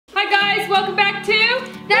welcome back to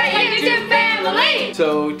the YouTube family.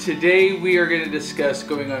 So today we are going to discuss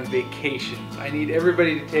going on vacations. I need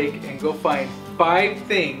everybody to take and go find 5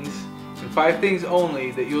 things, and 5 things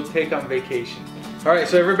only, that you'll take on vacation. Alright,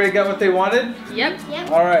 so everybody got what they wanted? Yep.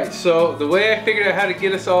 Alright, so the way I figured out how to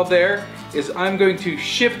get us all there is I'm going to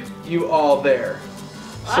ship you all there.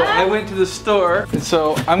 So I went to the store, and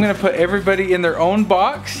so I'm going to put everybody in their own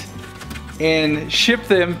box and ship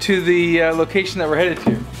them to the location that we're headed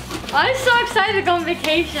to. I'm so excited to go on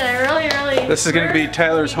vacation. I really. This is going to be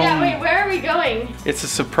Tyler's home. Yeah, wait, where are we going? It's a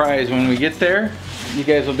surprise. When we get there, you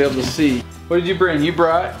guys will be able to see. What did you bring? You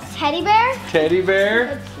brought? Teddy bear. Teddy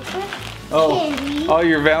bear. Oh, Candy. all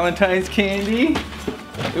your Valentine's candy.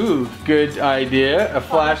 Ooh, good idea. A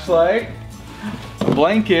flashlight, a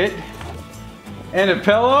blanket, and a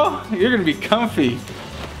pillow. You're going to be comfy.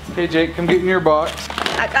 Okay, Jake, come get in your box.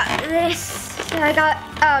 I got this. I got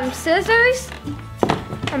scissors,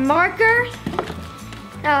 a marker,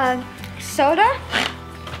 soda,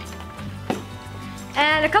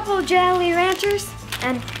 and a couple of Jelly Ranchers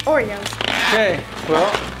and Oreos. Okay, well,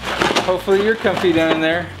 hopefully you're comfy down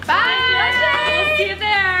there. Bye. We'll see you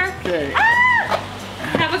there. Okay.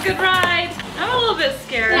 Have a good ride. I'm a little bit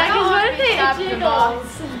scared. Yeah, because what if Stop it the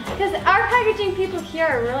jiggles? Because our packaging people here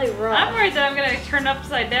are really rough. I'm worried that I'm going to turn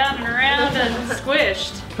upside down and around and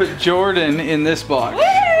squished. Put Jordan in this box.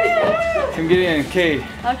 Come get in, okay.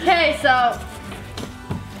 Okay, so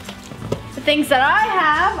the things that I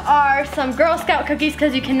have are some Girl Scout cookies,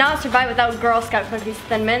 because you cannot survive without Girl Scout cookies.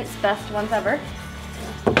 Thin Mints, best ones ever.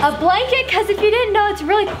 A blanket, because if you didn't know, it's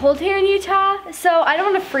really cold here in Utah, so I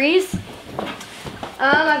don't want to freeze.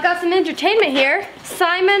 I've got some entertainment here.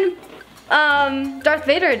 Simon, Darth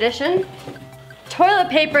Vader edition. Toilet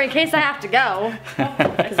paper in case I have to go,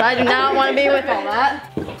 because I do not want to be with all that.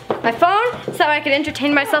 My phone, so I can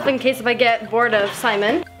entertain myself in case if I get bored of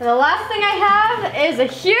Simon. And the last thing I have is a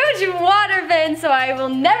huge water bin, so I will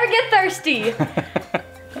never get thirsty.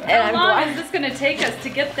 How long is this going to take us to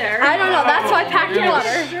get there? I don't know, that's why I packed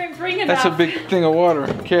water. Bring enough. That's a big thing of water.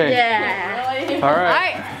 Okay. Yeah. All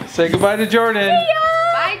right. Say goodbye to Jordan. See ya!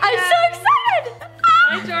 Bye, I'm so excited!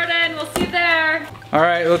 Bye, Jordan. We'll see you there. All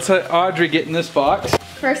right, let's let Audrey get in this box.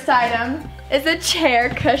 First item is a chair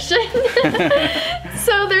cushion.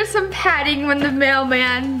 So there's some padding when the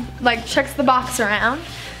mailman like checks the box around.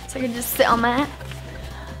 So I can just sit on that.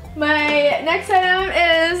 My next item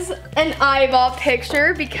is an eyeball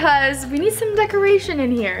picture because we need some decoration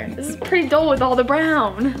in here. This is pretty dull with all the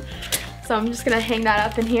brown. So I'm just gonna hang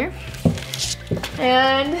that up in here.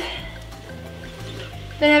 And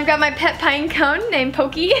then I've got my pet pine cone named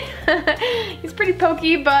Pokey. He's pretty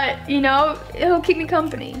pokey, but you know, he'll keep me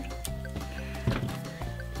company.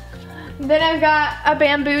 Then I've got a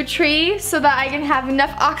bamboo tree so that I can have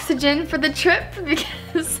enough oxygen for the trip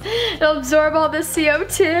because it'll absorb all the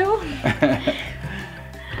CO2.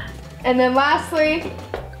 And then lastly,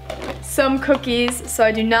 some cookies so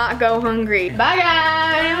I do not go hungry. Bye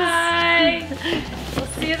guys! Bye. We'll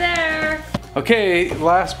see you there. Okay,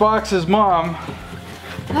 last box is Mom.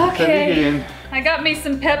 Okay. I got me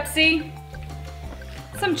some Pepsi,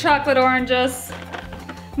 some chocolate oranges,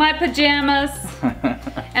 my pajamas,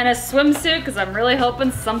 and a swimsuit because I'm really hoping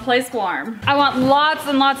someplace warm. I want lots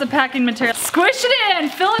and lots of packing material. Squish it in,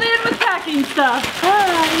 fill it in with packing stuff.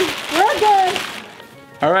 Alright, we're good.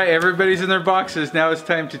 All right, everybody's in their boxes. Now it's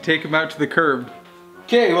time to take them out to the curb.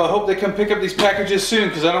 Okay, well I hope they come pick up these packages soon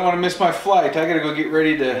because I don't want to miss my flight. I gotta go get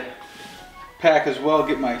ready to pack as well,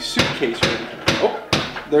 get my suitcase ready. Oh,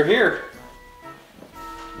 they're here.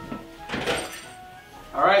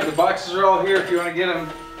 All right, the boxes are all here if you want to get them.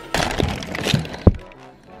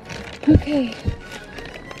 Okay,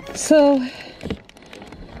 so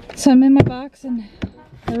I'm in my box and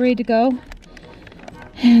we're ready to go.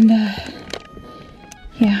 And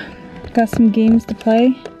yeah, got some games to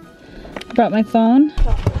play. Brought my phone.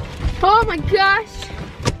 Oh my gosh!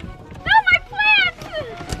 No, my plant!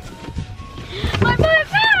 My plant!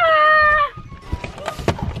 Ah!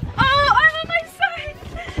 Oh, I'm on my side!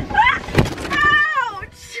 Ah!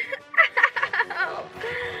 Ouch! Ow!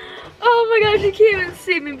 Oh my gosh, you can't even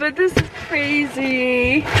see me, but this is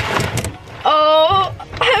crazy. Oh,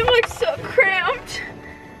 I'm like so cramped.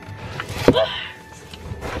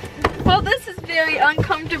 Well, this is very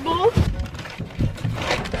uncomfortable.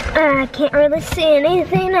 I can't really see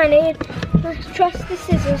anything. I need to trust the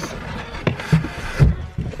scissors.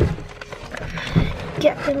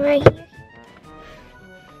 Get them right here.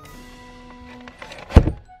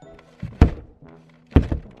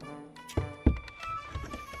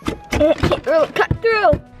 And it can't really cut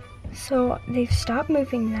through. So they've stopped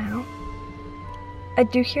moving now. I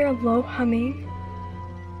do hear a low humming.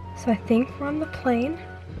 So I think we're on the plane.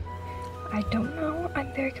 I don't know,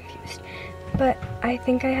 I'm very confused. But I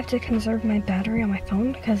think I have to conserve my battery on my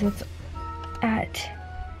phone because it's at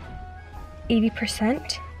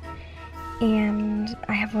 80%. And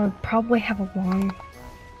I probably have a long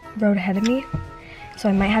road ahead of me. So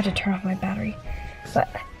I might have to turn off my battery. But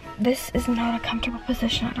this is not a comfortable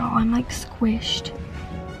position at all. I'm like squished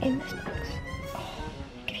in this box. Oh,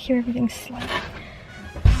 I can hear everything slide.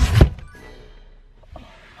 Oh,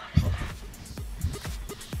 what was that?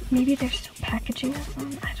 Maybe they're still packaging us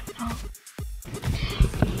on, I don't know.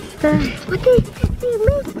 Look at they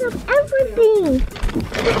messed up everything.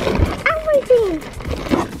 Everything.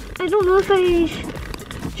 I don't know if I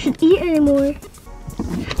should eat anymore.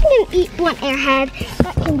 I'm gonna eat one Airhead.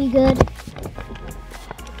 That can be good.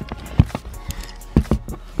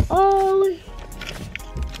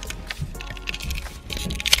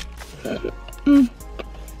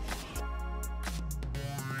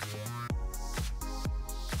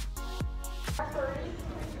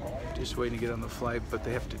 Just waiting to get on the flight, but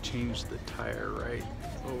they have to change the tire right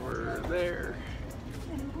over there.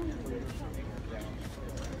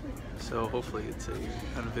 So hopefully it's an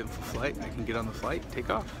uneventful flight. I can get on the flight, take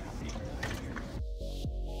off.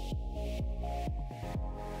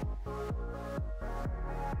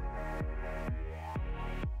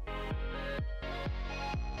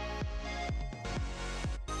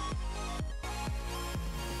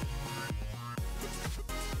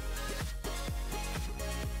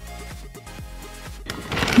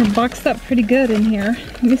 We're boxed up pretty good in here.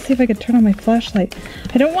 Let me see if I can turn on my flashlight.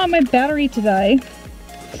 I don't want my battery to die.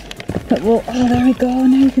 But we'll, oh, there we go.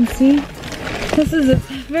 Now you can see. This is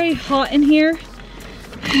very hot in here.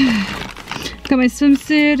 Got my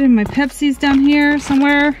swimsuit and my Pepsi's down here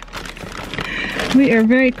somewhere. We are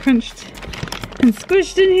very crunched and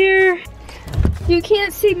squished in here. You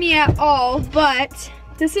can't see me at all, but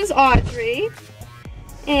this is Audrey.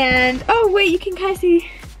 And, oh wait, you can kind of see,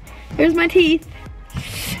 there's my teeth.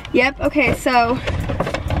 Yep, okay, so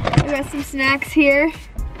I got some snacks here.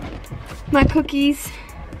 My cookies.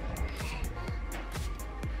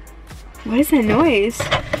 What is that noise?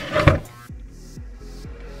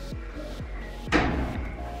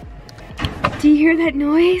 Do you hear that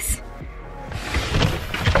noise?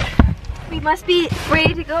 We must be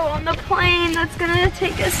ready to go on the plane that's gonna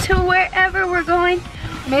take us to wherever we're going.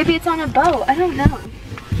 Maybe it's on a boat, I don't know.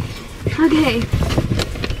 Okay.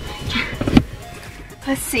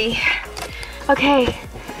 Let's see. Okay,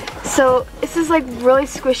 so this is like really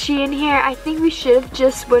squishy in here. I think we should have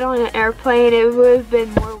just went on an airplane. It would have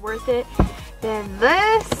been more worth it than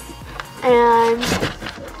this. And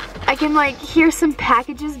I can like hear some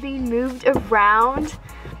packages being moved around.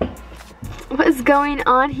 What is going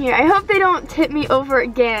on here? I hope they don't tip me over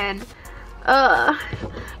again. Gotta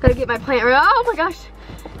get my plant ready. Oh my gosh.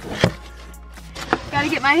 Gotta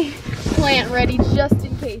get my plant ready just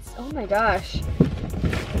in case. Oh my gosh.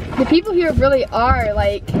 The people here really are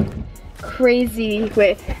like crazy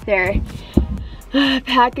with their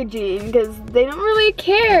packaging because they don't really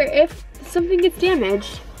care if something gets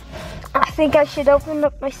damaged. I think I should open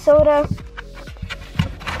up my soda.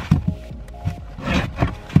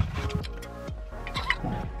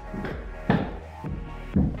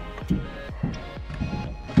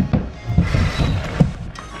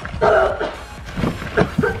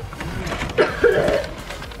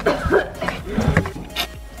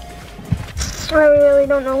 I really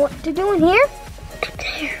don't know what to do in here.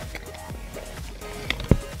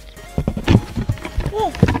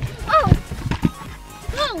 Whoa. Oh.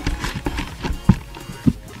 Whoa.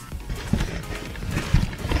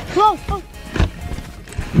 Whoa. Oh.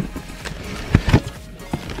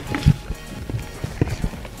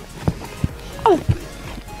 Oh.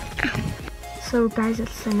 So guys,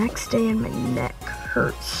 it's the next day and my neck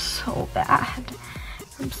hurts so bad.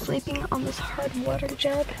 I'm sleeping on this hard water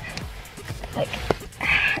jug. Like,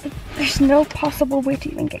 there's no possible way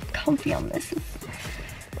to even get comfy on this.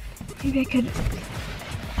 Maybe I could.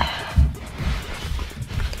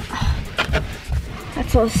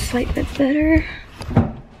 That's a slight bit better.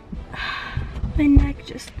 My neck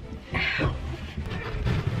just. Ow.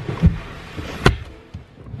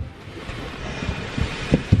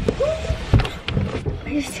 I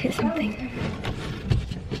just hit something.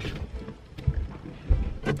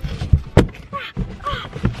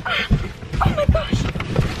 Oh my gosh!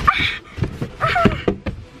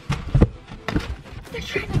 They're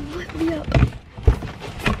trying to lift me up.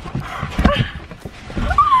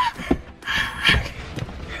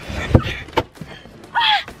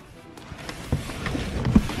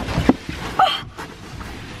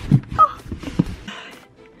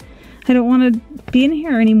 I don't want to be in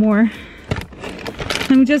here anymore.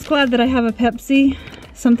 I'm just glad that I have a Pepsi,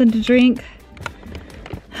 something to drink.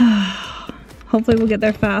 Hopefully we'll get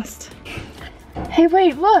there fast. Hey,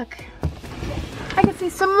 wait, look. I can see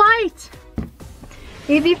some light.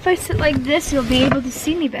 Maybe if I sit like this, you'll be able to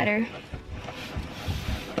see me better.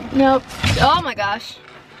 Nope. Oh my gosh.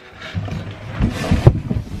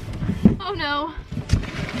 Oh no.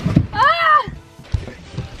 Ah!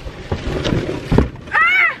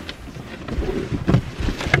 Ah!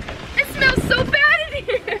 It smells so bad in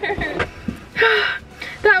here.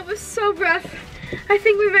 That was so rough. I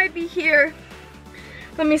think we might be here.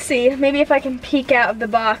 Let me see. Maybe if I can peek out of the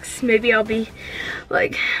box, maybe I'll be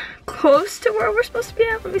like close to where we're supposed to be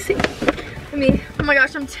at. Let me see. Oh my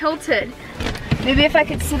gosh, I'm tilted. Maybe if I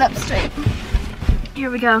could sit up straight.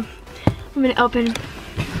 Here we go. I'm gonna open.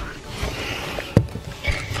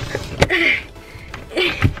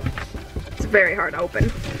 It's very hard to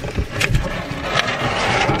open.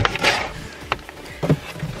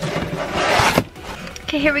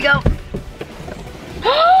 Okay, here we go.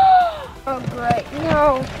 Oh, great.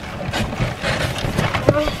 No.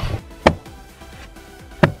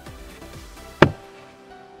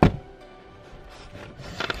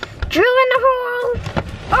 Drill in the hole.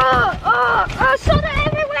 Oh, soda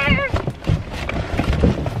everywhere.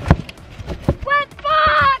 Wet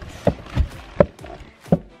box.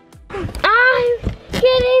 I'm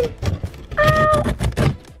getting out.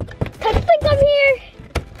 I think I'm here.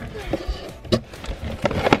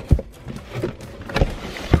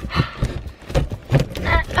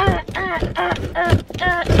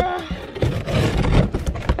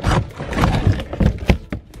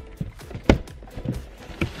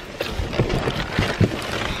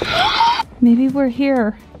 Maybe we're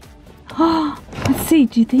here. Let's see,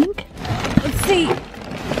 do you think? Let's see.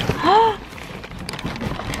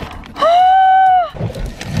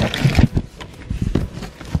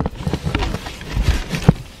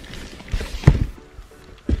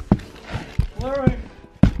 Lauren.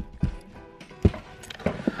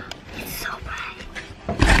 It's so bright.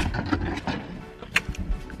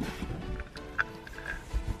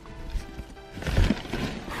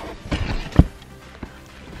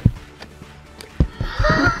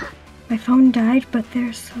 My phone died, but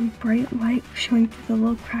there's some bright light showing through the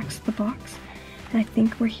little cracks of the box. And I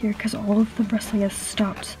think we're here because all of the rustling has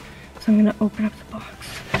stopped. So I'm gonna open up the box.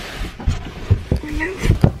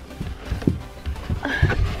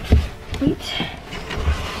 Wait.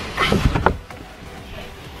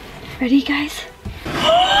 Ready, guys?